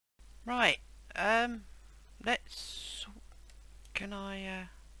Right, let's... Can I,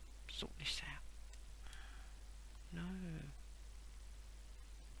 sort this out? No.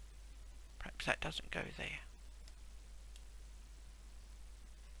 Perhaps that doesn't go there.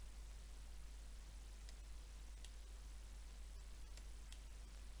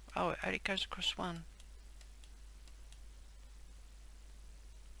 Oh, it only goes across one.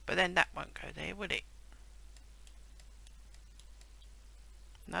 But then that won't go there, will it?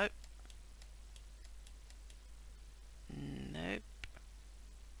 Nope. Nope.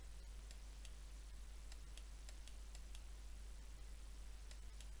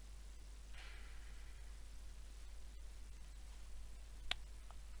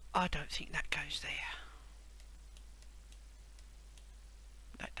 I don't think that goes there.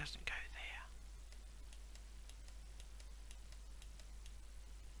 That doesn't go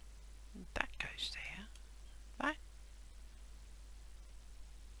there. That goes there. Right?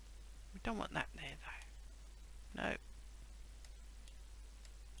 We don't want that there though. Nope.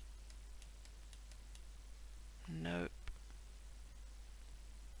 Nope.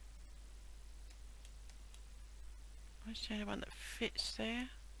 Where's the only one that fits there?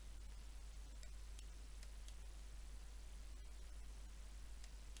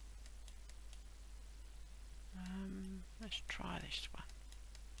 Let's try this one.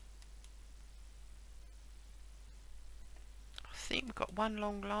 I think we've got one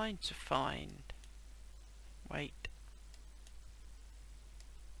long line to find. Wait.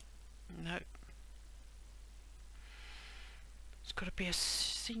 Nope. It's got to be a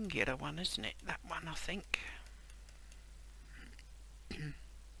singular one, isn't it? That one, I think.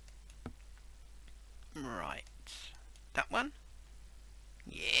 Right. That one?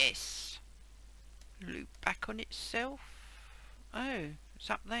 Yes. Loop back on itself. Oh, it's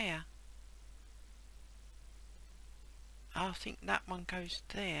up there. I think that one goes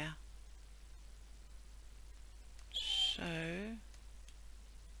there. So...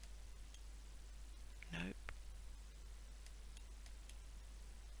 Nope.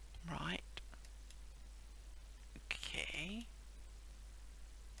 Right. Okay.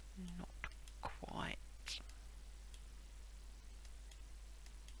 Not quite.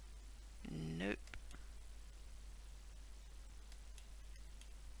 Nope.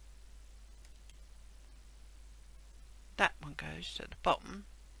 That one goes at the bottom,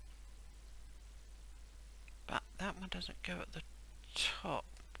 but that one doesn't go at the top.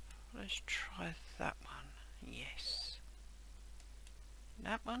 Let's try that one. Yes.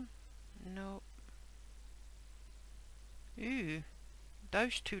 That one? No. Ooh,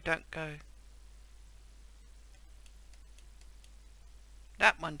 those two don't go.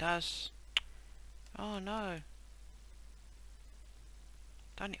 That one does. Oh no.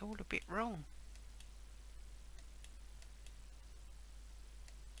 Done it all a bit wrong.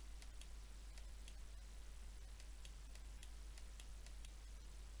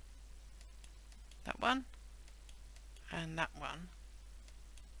 That one and that one.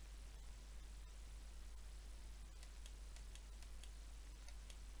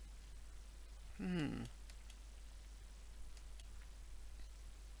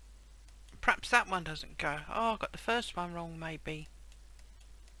 Perhaps that one doesn't go. Oh, I got the first one wrong maybe.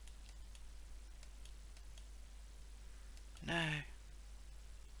 No.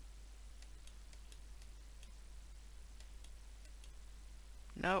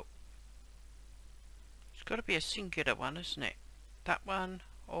 No. It's got to be a singular one, isn't it? That one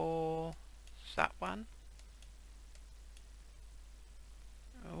or that one.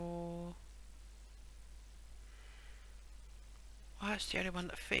 Or... Oh, that's the only one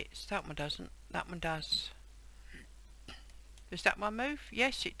that fits. That one doesn't. That one does. Does that one move?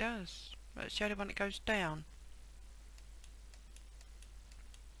 Yes, it does. That's the only one that goes down.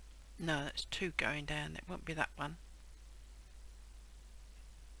 No, that's two going down. It won't be that one.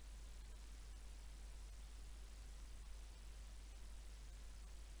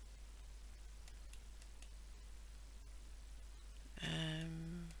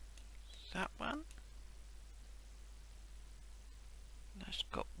 That one. That's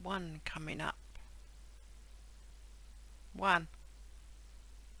got one coming up. One.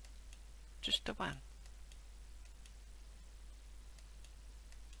 Just the one.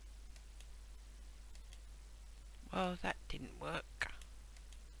 Well, that didn't work.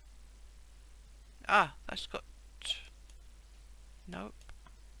 Ah, that's got... Nope.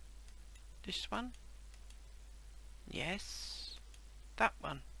 This one? Yes. That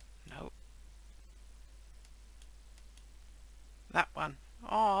one? Nope. That one?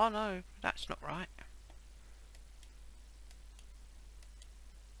 Oh no, that's not right.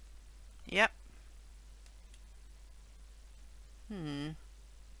 Yep.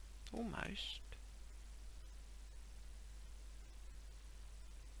 Almost.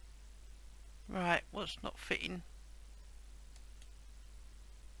 Right, what's not fitting?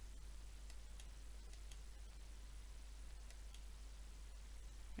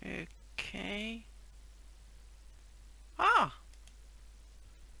 Okay. Ah!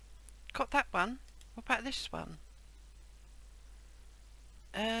 Got that one. What about this one?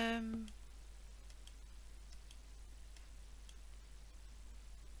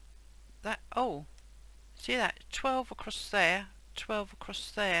 That, oh, see that? 12 across there, 12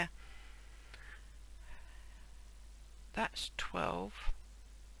 across there. That's 12.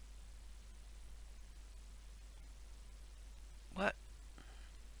 What?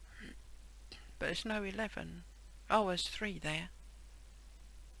 But there's no 11. Oh, there's 3 there.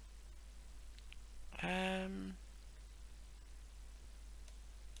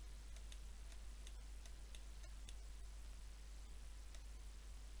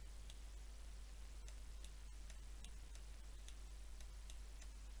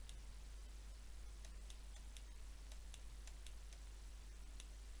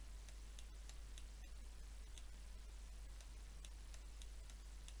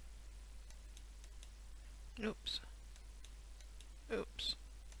 Oops. Oops.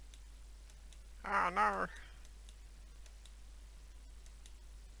 Oh no.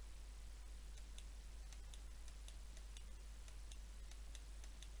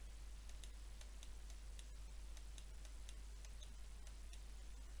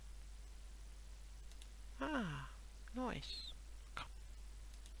 Ah, nice.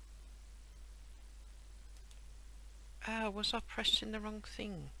 Was I pressing the wrong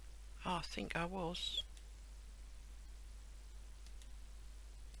thing? Oh, I think I was.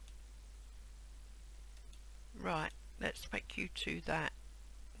 Right, let's make you two that.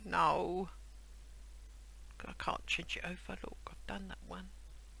 No. I can't change it over. Look, I've done that one.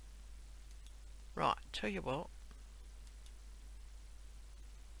 Right, tell you what.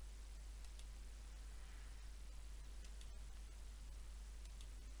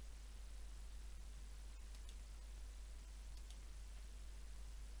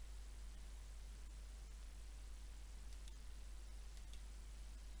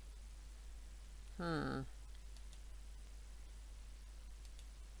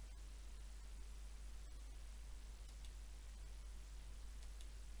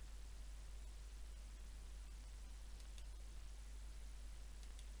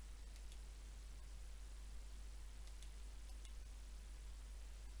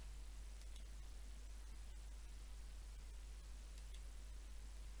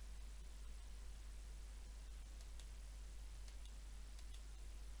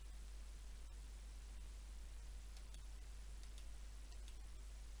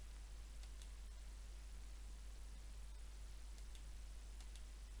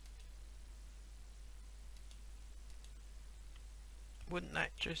 Wouldn't that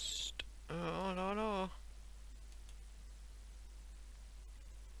just... Oh, no, no.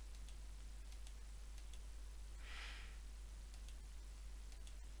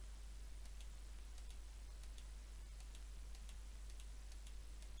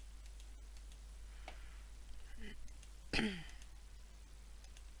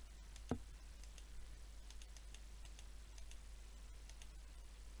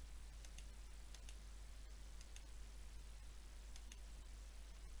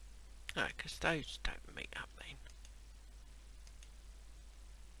 No, because those don't meet up then.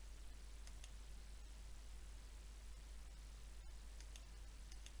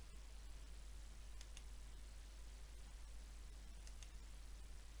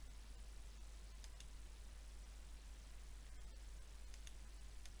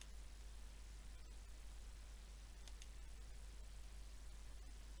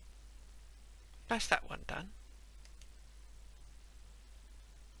 That's that one done.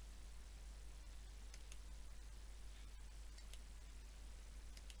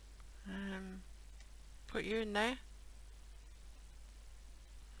 Put you in there.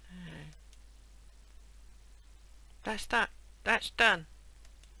 That's that. That's done.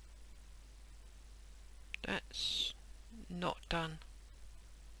 That's not done.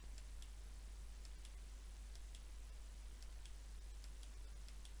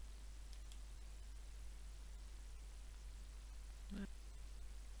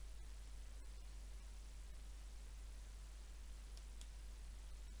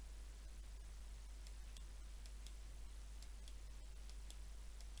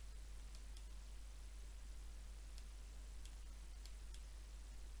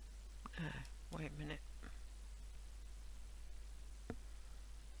 Wait a minute.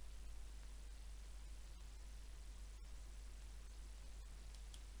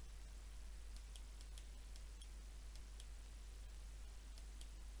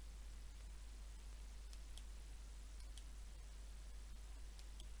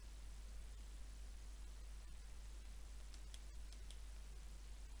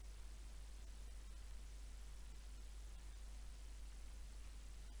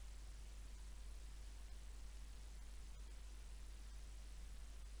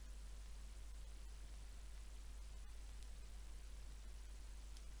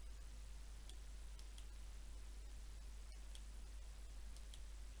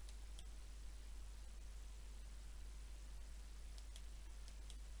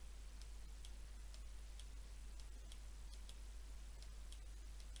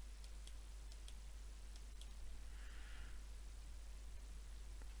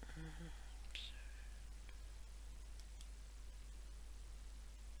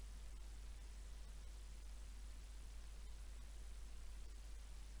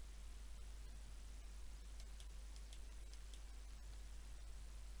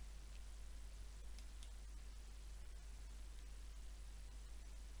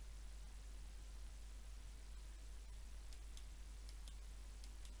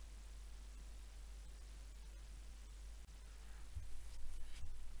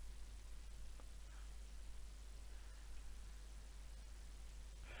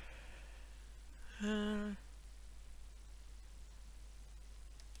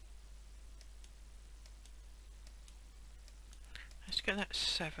 Let's get that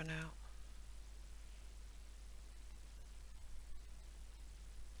 7 out.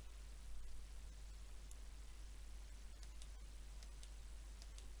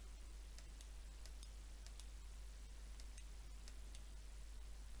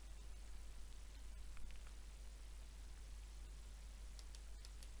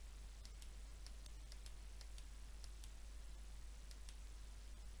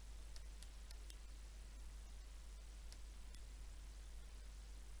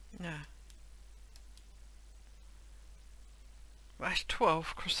 No. That's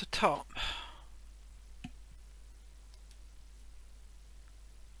 12 across the top.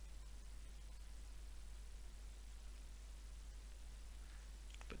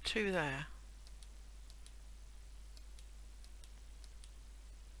 But 2 there.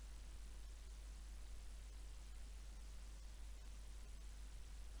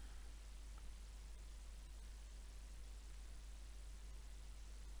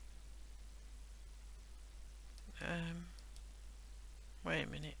 Wait a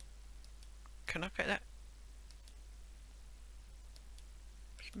minute. Can I get that?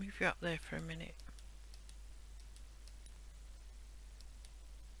 Let's move you up there for a minute.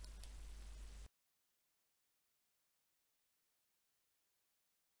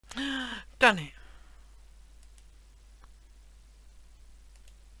 Done it.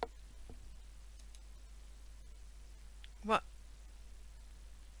 What?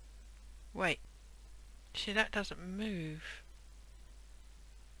 Wait. See, that doesn't move.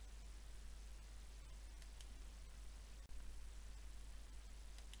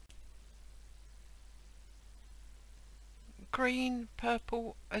 Green,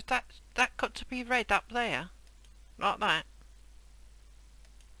 purple, has that got to be red up there? Like that?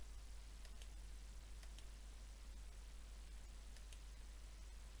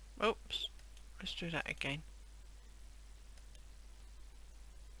 Oops. Let's do that again.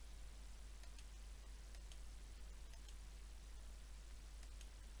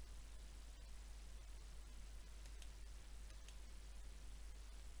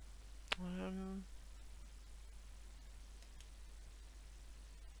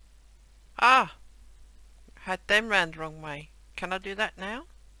 Ah! Had them round the wrong way. Can I do that now?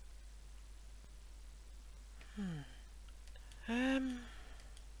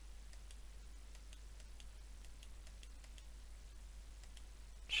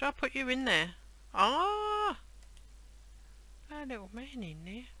 Shall I put you in there? Ah! That little man in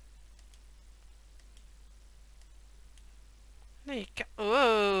there. There you go.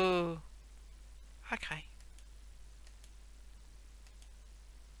 Oh! Okay.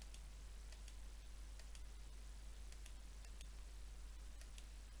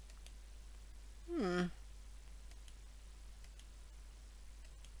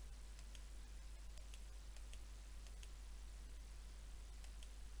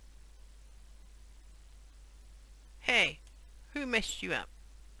 Hey, who messed you up?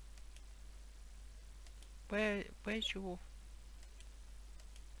 Where's your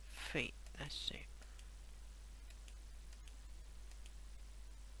feet? That's it.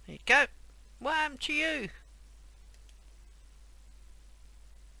 There you go. What happened to you?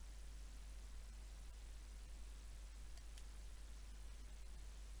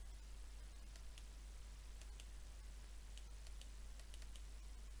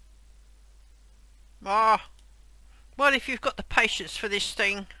 Ah, well, if you've got the patience for this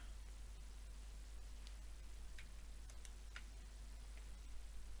thing.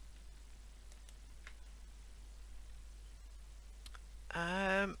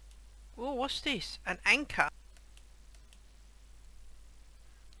 Oh, what's this? An anchor?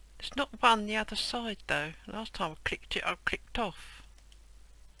 It's not one the other side though. Last time I clicked it, I clicked off.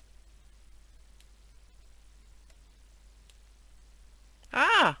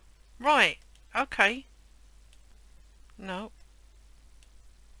 Ah, right. Okay. No.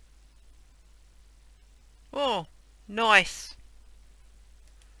 Oh, nice.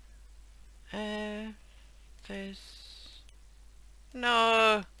 There's...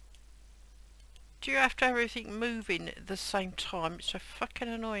 No. Do you have to have everything moving at the same time? It's so fucking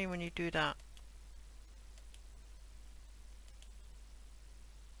annoying when you do that.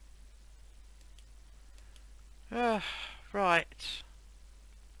 Ugh, right.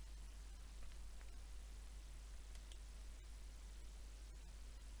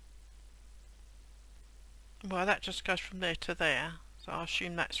 Well, that just goes from there to there, so I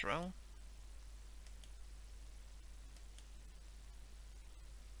assume that's wrong.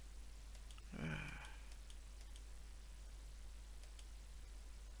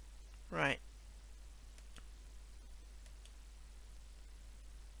 Right.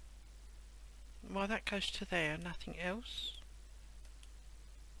 Well, that goes to there, nothing else.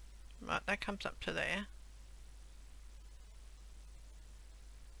 Right, that comes up to there.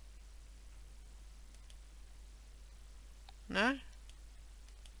 No?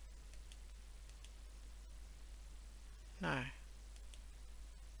 No.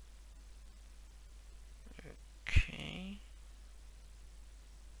 Okay.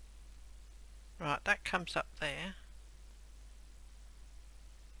 Right, that comes up there.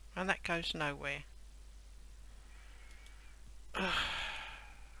 And that goes nowhere. Right.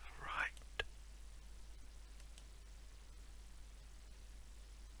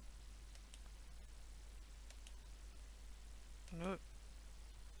 Nope.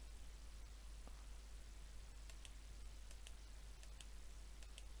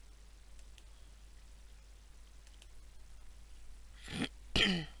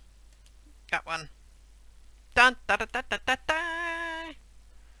 That one. Dun da da da da da da.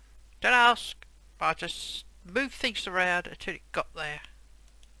 Don't ask. I just moved things around until it got there.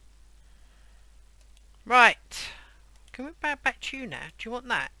 Right. Can we back to you now? Do you want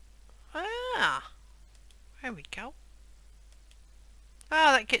that? Ah. There we go.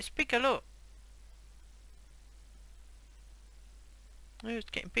 Ah, that gets bigger, look. Oh, it's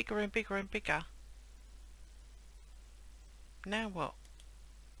getting bigger and bigger and bigger. Now what?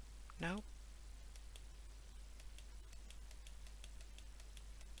 No.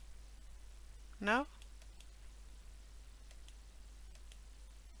 No?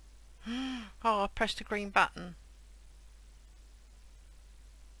 Oh, I pressed the green button.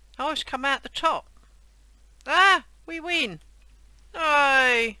 Oh, it's come out the top. Ah, we win.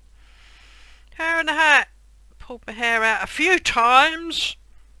 Aye. Hair in the hat. Pulled my hair out a few times.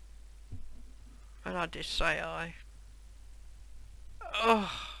 And I did say aye.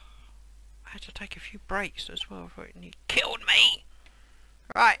 Oh, I had to take a few breaks as well before it killed me.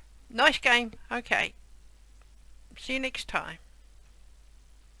 Right, nice game. Okay. See you next time.